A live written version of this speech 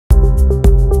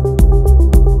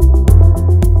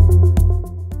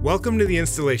Welcome to the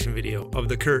installation video of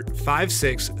the CURT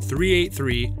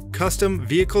 56383 custom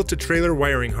vehicle-to-trailer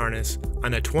wiring harness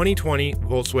on a 2020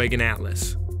 Volkswagen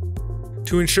Atlas.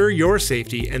 To ensure your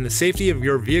safety and the safety of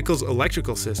your vehicle's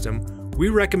electrical system, we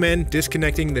recommend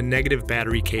disconnecting the negative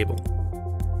battery cable.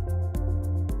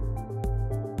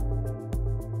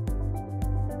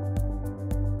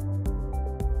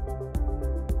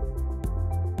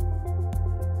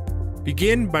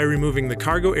 Begin by removing the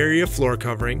cargo area floor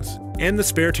coverings and the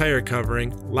spare tire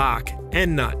covering, lock,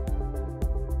 and nut.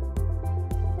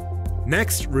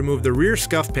 Next, remove the rear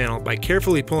scuff panel by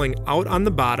carefully pulling out on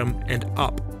the bottom and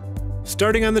up.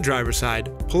 Starting on the driver's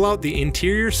side, pull out the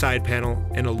interior side panel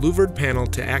and a louvered panel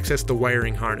to access the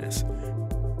wiring harness.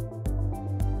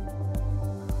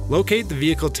 Locate the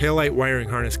vehicle taillight wiring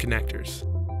harness connectors.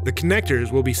 The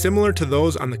connectors will be similar to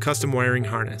those on the custom wiring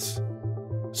harness.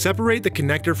 Separate the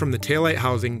connector from the taillight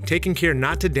housing, taking care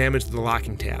not to damage the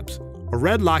locking tabs. A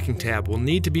red locking tab will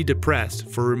need to be depressed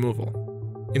for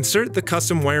removal. Insert the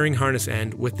custom wiring harness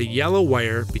end with the yellow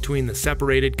wire between the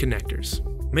separated connectors.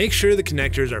 Make sure the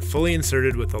connectors are fully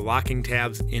inserted with the locking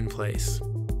tabs in place.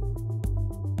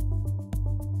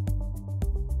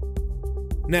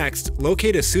 Next,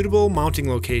 locate a suitable mounting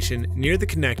location near the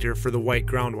connector for the white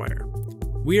ground wire.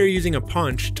 We are using a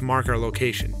punch to mark our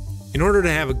location. In order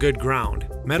to have a good ground,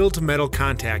 metal-to-metal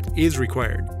contact is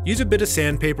required. Use a bit of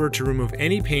sandpaper to remove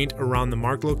any paint around the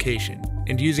marked location,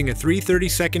 and using a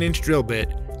 3/32 inch drill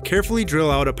bit, carefully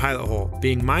drill out a pilot hole,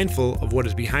 being mindful of what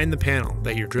is behind the panel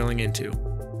that you're drilling into.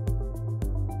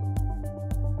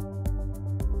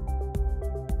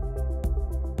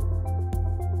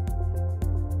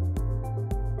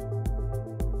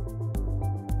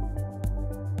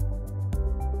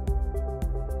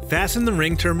 Fasten the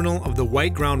ring terminal of the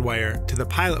white ground wire to the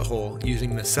pilot hole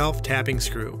using the self-tapping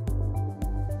screw.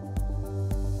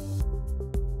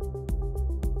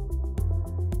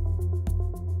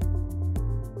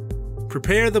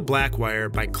 Prepare the black wire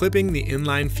by clipping the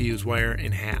inline fuse wire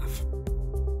in half.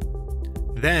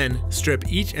 Then, strip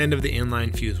each end of the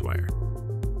inline fuse wire.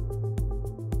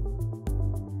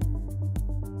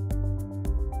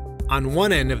 On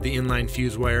one end of the inline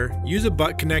fuse wire, use a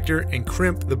butt connector and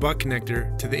crimp the butt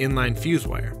connector to the inline fuse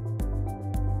wire.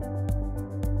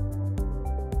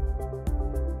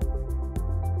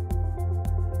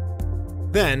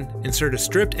 Then, insert a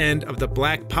stripped end of the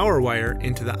black power wire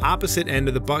into the opposite end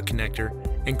of the butt connector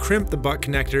and crimp the butt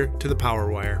connector to the power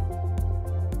wire.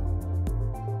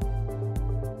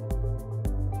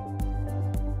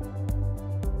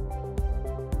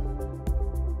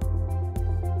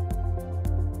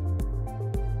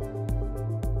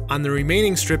 On the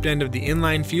remaining stripped end of the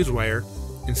inline fuse wire,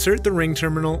 insert the ring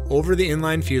terminal over the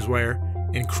inline fuse wire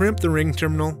and crimp the ring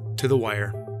terminal to the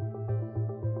wire.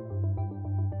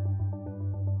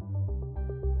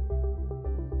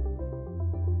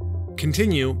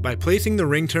 Continue by placing the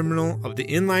ring terminal of the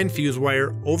inline fuse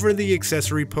wire over the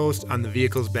accessory post on the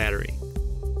vehicle's battery.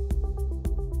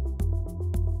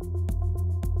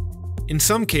 In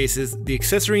some cases, the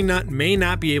accessory nut may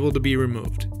not be able to be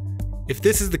removed. If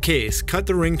this is the case, cut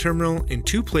the ring terminal in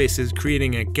two places,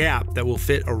 creating a gap that will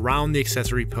fit around the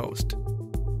accessory post.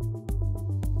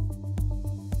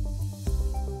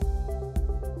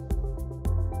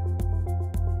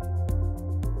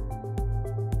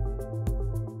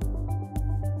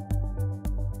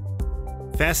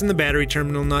 Fasten the battery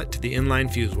terminal nut to the inline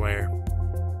fuse wire.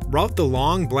 Route the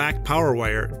long black power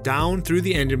wire down through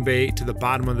the engine bay to the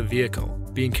bottom of the vehicle,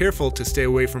 being careful to stay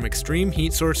away from extreme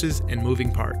heat sources and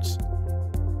moving parts.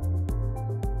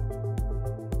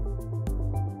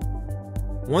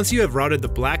 Once you have routed the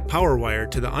black power wire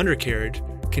to the undercarriage,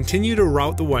 continue to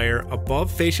route the wire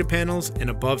above fascia panels and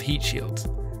above heat shields.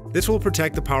 This will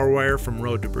protect the power wire from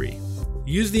road debris.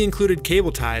 Use the included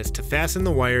cable ties to fasten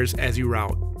the wires as you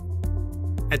route.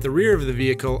 At the rear of the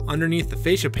vehicle, underneath the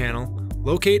fascia panel,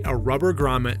 locate a rubber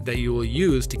grommet that you will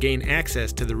use to gain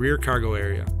access to the rear cargo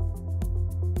area.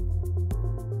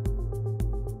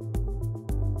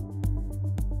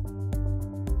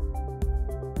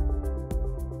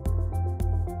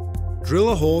 Drill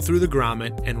a hole through the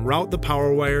grommet and route the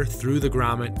power wire through the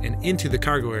grommet and into the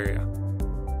cargo area.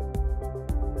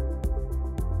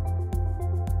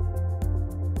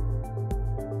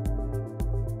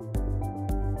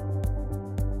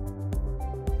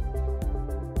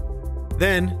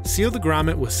 Then, seal the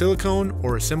grommet with silicone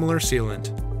or a similar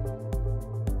sealant.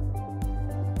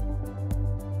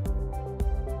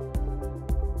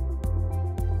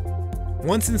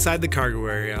 Once inside the cargo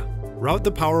area, route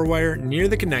the power wire near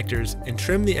the connectors and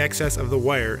trim the excess of the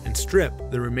wire and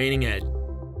strip the remaining edge.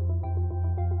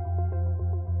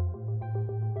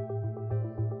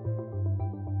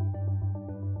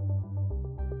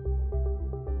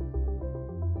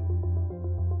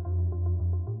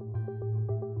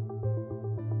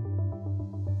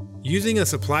 Using a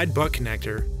supplied butt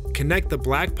connector, connect the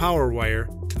black power wire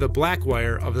to the black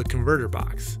wire of the converter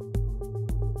box.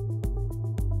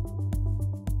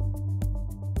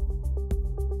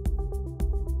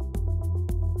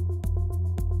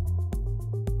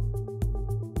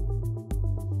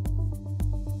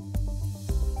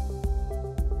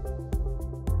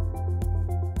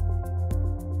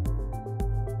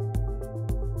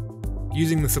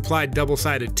 Using the supplied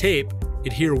double-sided tape,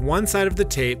 adhere one side of the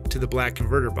tape to the black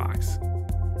converter box.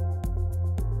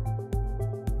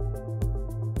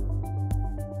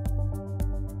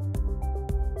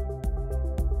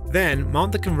 Then,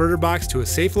 mount the converter box to a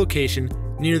safe location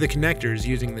near the connectors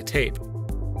using the tape.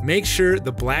 Make sure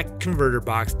the black converter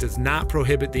box does not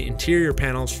prohibit the interior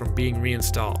panels from being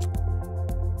reinstalled.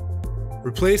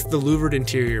 Replace the louvered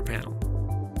interior panel.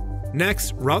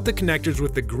 Next, route the connectors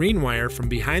with the green wire from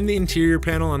behind the interior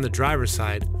panel on the driver's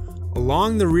side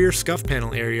along the rear scuff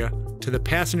panel area to the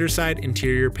passenger side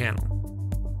interior panel.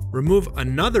 Remove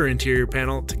another interior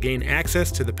panel to gain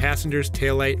access to the passenger's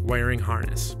taillight wiring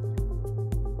harness.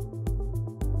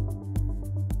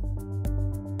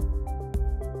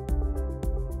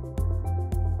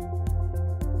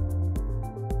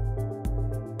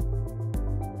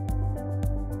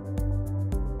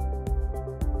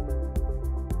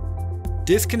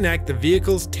 Disconnect the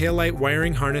vehicle's taillight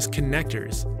wiring harness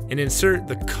connectors and insert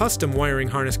the custom wiring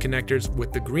harness connectors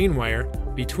with the green wire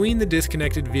between the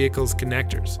disconnected vehicle's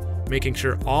connectors, making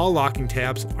sure all locking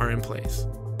tabs are in place.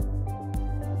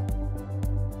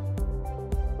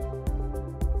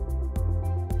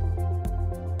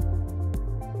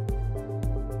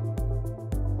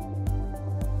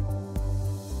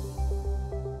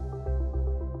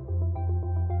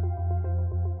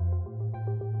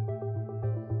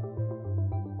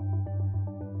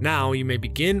 Now you may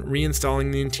begin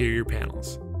reinstalling the interior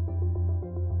panels.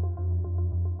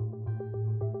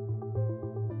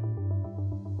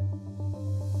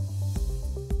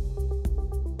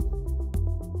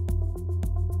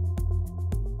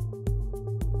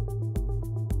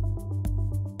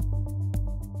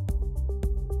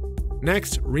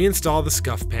 Next, reinstall the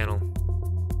scuff panel.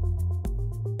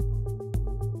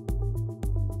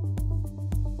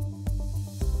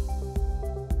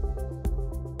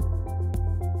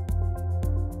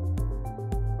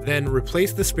 Then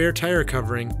replace the spare tire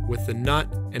covering with the nut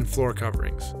and floor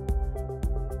coverings.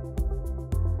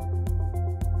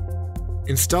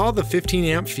 Install the 15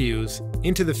 amp fuse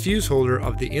into the fuse holder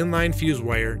of the inline fuse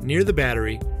wire near the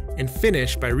battery and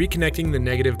finish by reconnecting the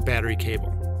negative battery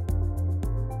cable.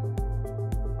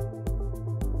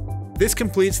 This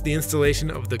completes the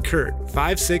installation of the CURT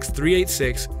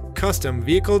 56386 custom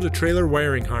vehicle-to-trailer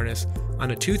wiring harness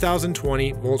on a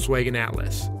 2020 Volkswagen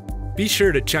Atlas. Be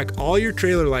sure to check all your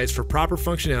trailer lights for proper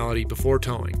functionality before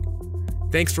towing.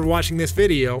 Thanks for watching this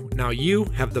video. Now you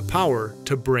have the power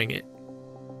to bring it.